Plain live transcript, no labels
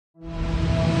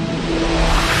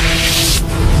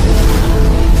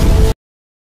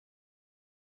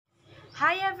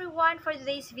Hi everyone! For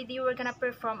today's video, we're gonna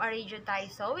perform a radio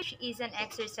Taiso, which is an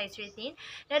exercise routine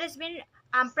that has been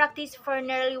practiced for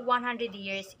nearly 100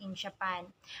 years in Japan.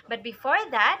 But before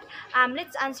that,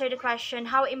 let's answer the question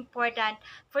how important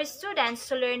for students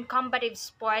to learn combative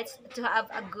sports to have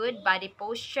a good body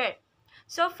posture.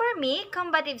 So for me,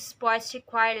 combative sports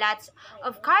require lots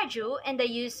of cardio and the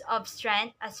use of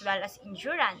strength as well as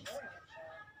endurance.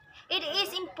 It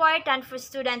is important for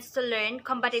students to learn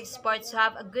combative sports to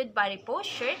have a good body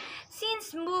posture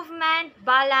since movement,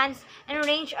 balance, and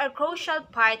range are crucial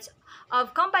parts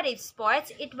of combative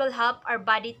sports. It will help our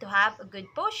body to have a good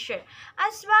posture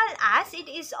as well as it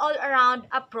is all around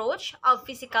approach of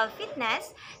physical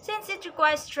fitness since it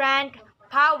requires strength,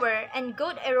 power, and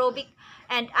good aerobic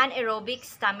and anaerobic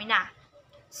stamina.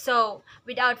 So,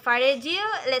 without further ado,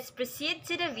 let's proceed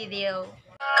to the video.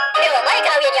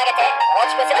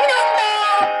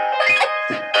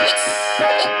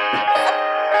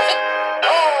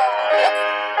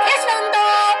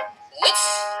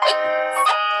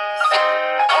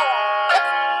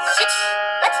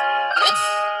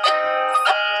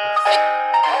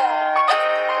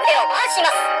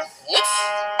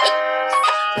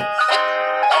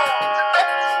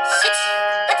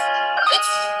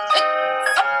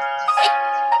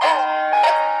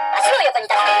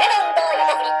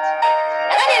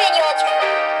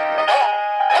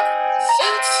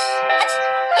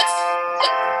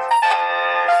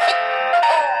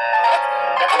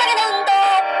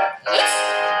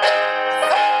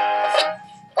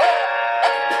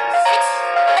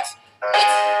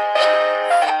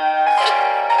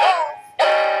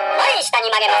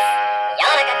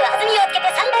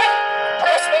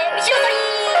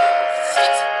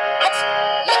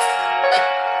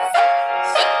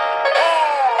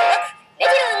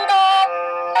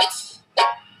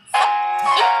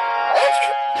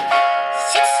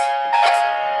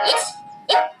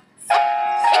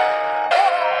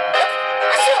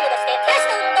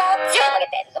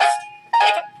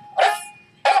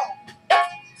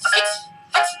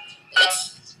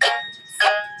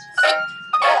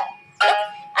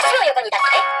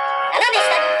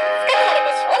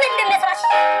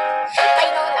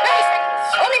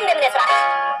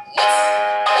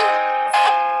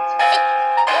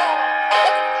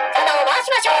 体を回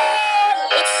しましょう。